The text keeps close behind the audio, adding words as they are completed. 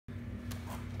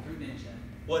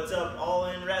What's up, All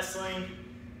In Wrestling?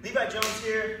 Levi Jones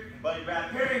here, buddy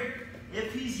Brad Perry.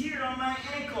 If he's here on my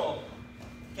ankle,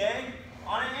 okay,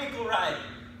 on an ankle ride,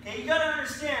 okay, you gotta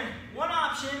understand, one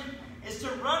option is to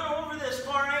run over this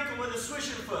far ankle with a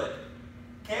swisher foot.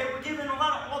 Okay, we're giving a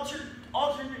lot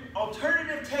of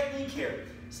alternative technique here.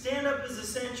 Stand up is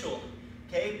essential.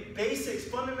 Okay, basics,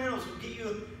 fundamentals will get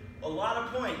you a lot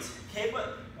of points. Okay,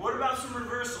 but what about some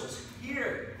reversals?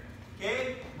 Here,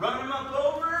 okay, run them up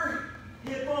over,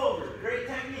 hip over, great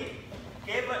technique.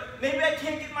 Okay, but maybe I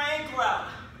can't get my ankle out.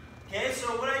 Okay, so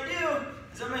what I do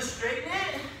is I'm gonna straighten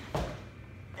it,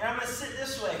 and I'm gonna sit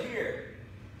this way, here.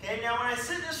 Okay, now when I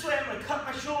sit this way, I'm gonna cut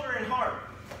my shoulder in hard,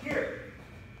 here.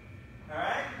 All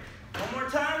right, one more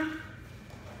time,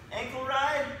 ankle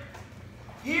ride,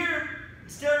 here.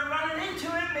 Instead of running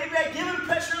into it, maybe I give him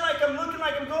pressure like I'm looking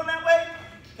like I'm going that way.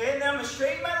 Okay, and then I'm gonna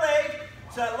straighten my leg,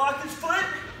 so I lock his foot,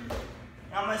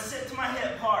 and I'm gonna sit to my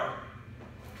hip hard.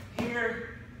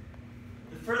 Here,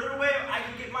 the further away I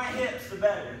can get my hips, the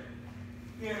better.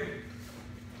 Here.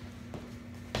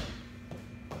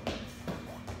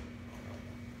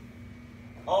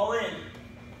 All in.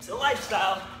 It's a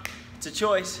lifestyle. It's a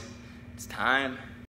choice. It's time.